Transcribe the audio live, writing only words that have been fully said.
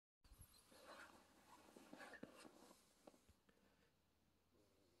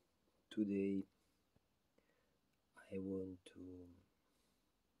Today I want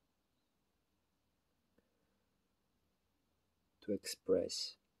to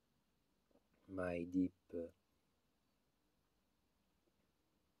express my deep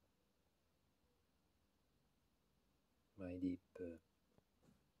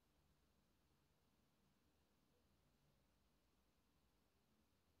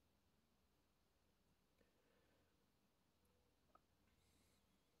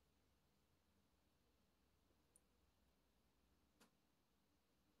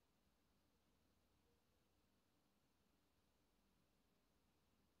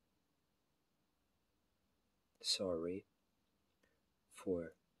sorry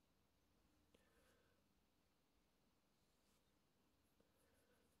for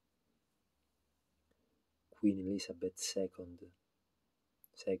Queen Elizabeth II's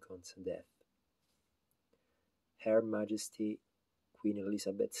death. Her Majesty Queen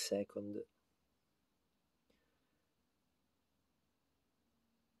Elizabeth II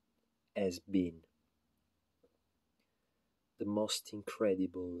has been the most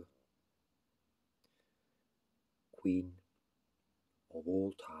incredible queen of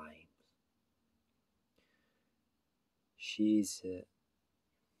all time. She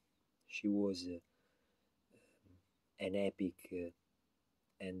was an epic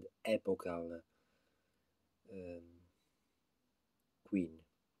and epochal queen.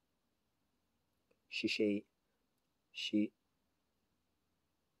 She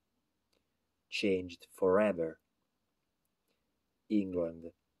changed forever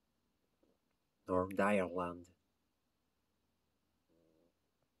England, Northern Ireland,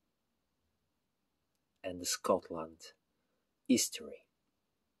 and Scotland history.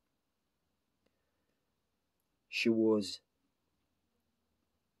 She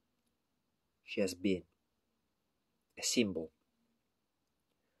has been a symbol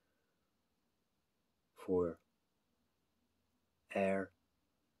for her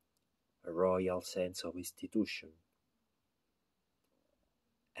royal sense of institution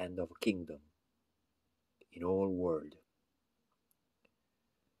and of kingdom in all world.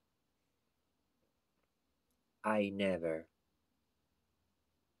 I never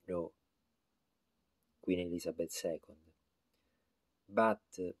know Queen Elizabeth II, but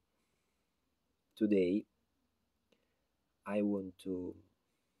today I want to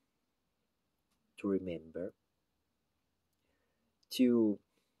remember two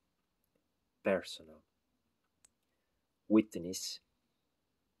personal witness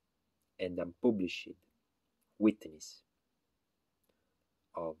and unpublished witness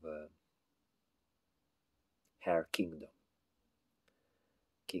of her kingdom.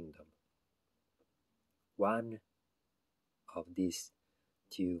 One of these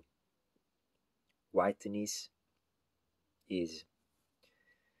two witnesses is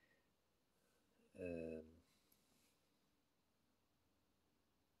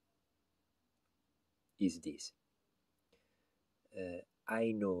this.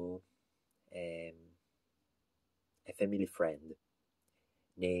 I know a family friend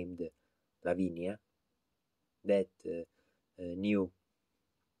named Lavinia that knew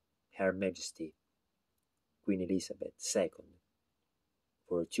Her Majesty Queen Elizabeth II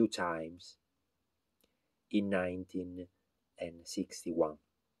for 2 times in 1961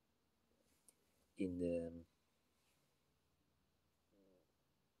 in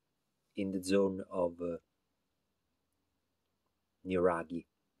the zone of Nuraghi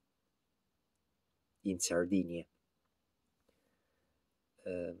in Sardinia.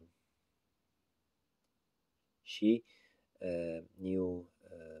 She knew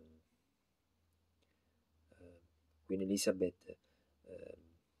Queen Elizabeth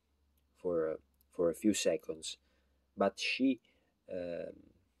for a few seconds, but she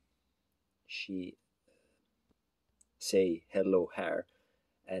say hello her,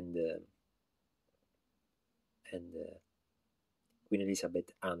 and Queen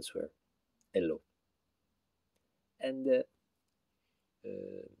Elizabeth answer hello, and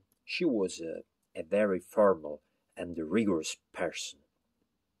she was a very formal and rigorous person.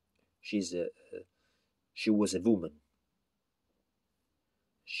 She was a woman.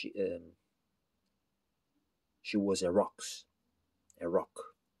 She was a rock.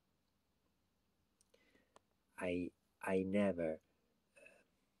 I never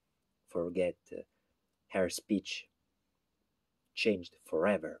forget her speech. Changed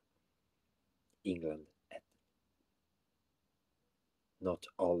forever England, not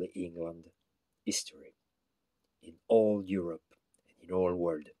only England history, in all Europe and in all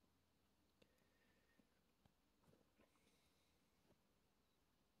world.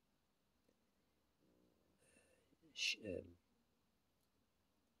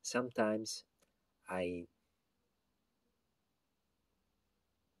 sometimes I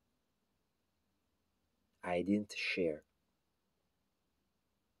I didn't share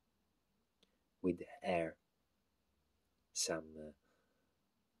with her some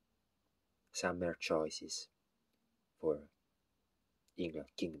summer choices for England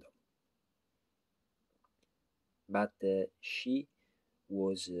Kingdom, but she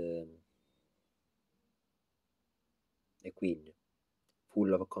was a queen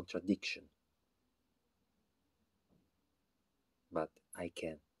full of contradiction. But I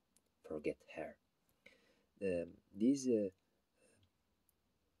can't forget her. This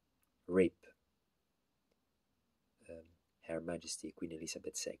rape Her Majesty Queen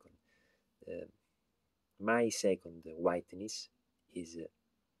Elizabeth II. My second whiteness is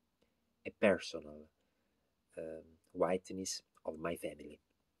a personal whiteness of my family,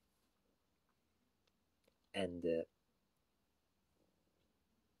 and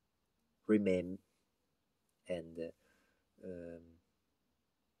remain and um,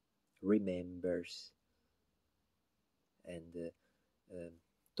 remembers and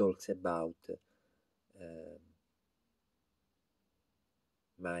talks about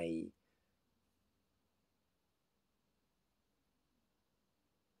my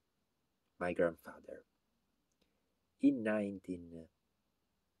my grandfather in 19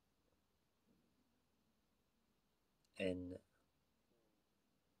 and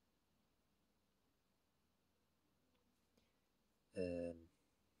um,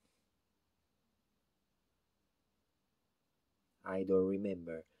 I don't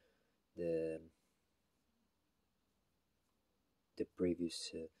remember the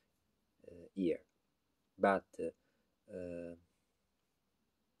previous year, but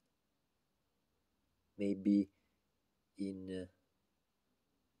maybe in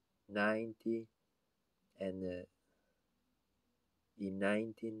 90 and in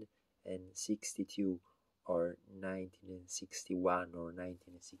 1962 or 1961 or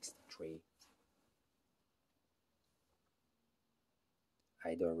 1963.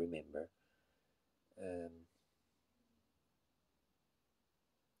 I don't remember. Um,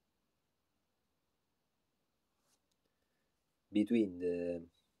 Between the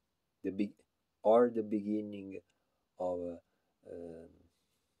big or the beginning of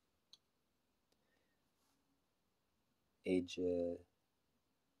age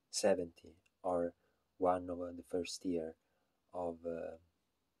 70 or one of the first year of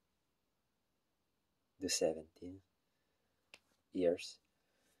the 17 years,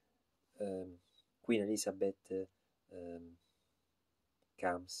 Queen Elizabeth um,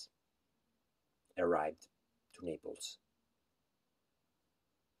 arrived to Naples,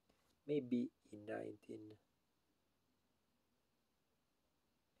 maybe in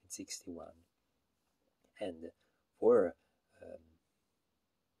 1961, and for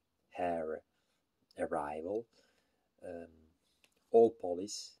her arrival, um, all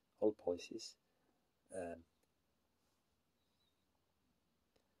policies um,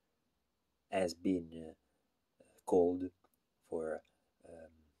 has been called for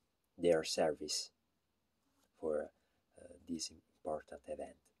their service for this important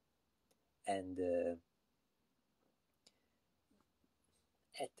event. And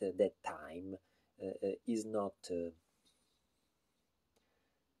at that time is not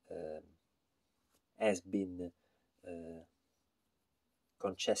has been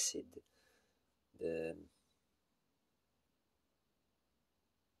concessed the,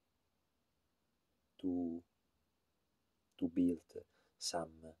 to build some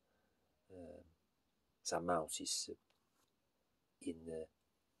houses in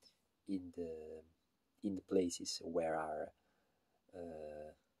in the in the places uh,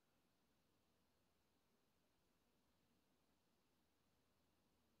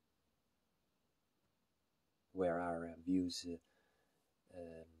 where are views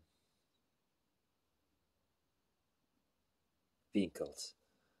vehicles,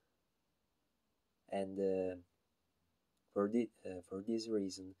 and for this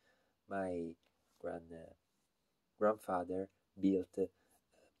reason, my grandfather built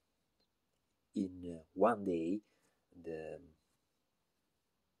in one day the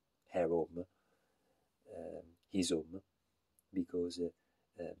her home, his home, because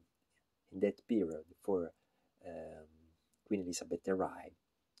in that period for Queen Elizabeth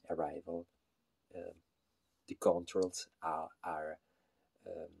arrival, the controls are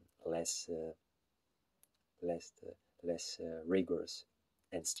less less rigorous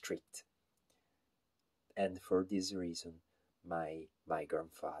and strict, and for this reason, my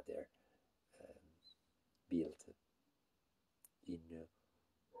grandfather built in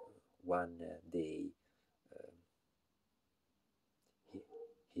one day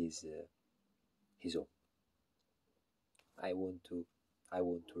his home. I want to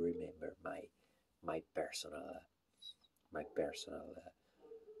remember my personal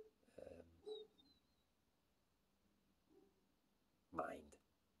mind,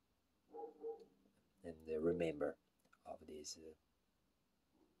 and remember of this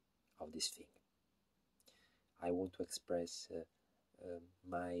thing. I want to express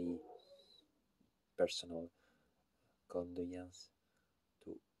my personal condolence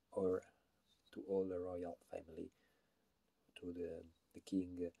to or to all the royal family, to the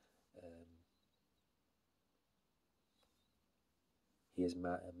king, His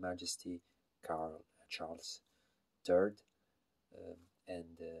Majesty Charles III,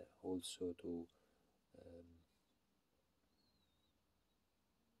 and also to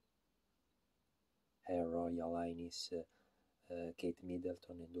Her Royal Highness Kate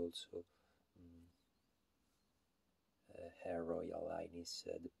Middleton, and also Her Royal Highness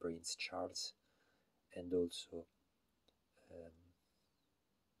the Prince Charles, and also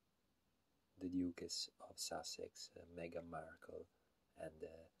the Duchess of Sussex, Meghan Markle, and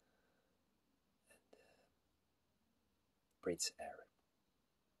Prince Harry.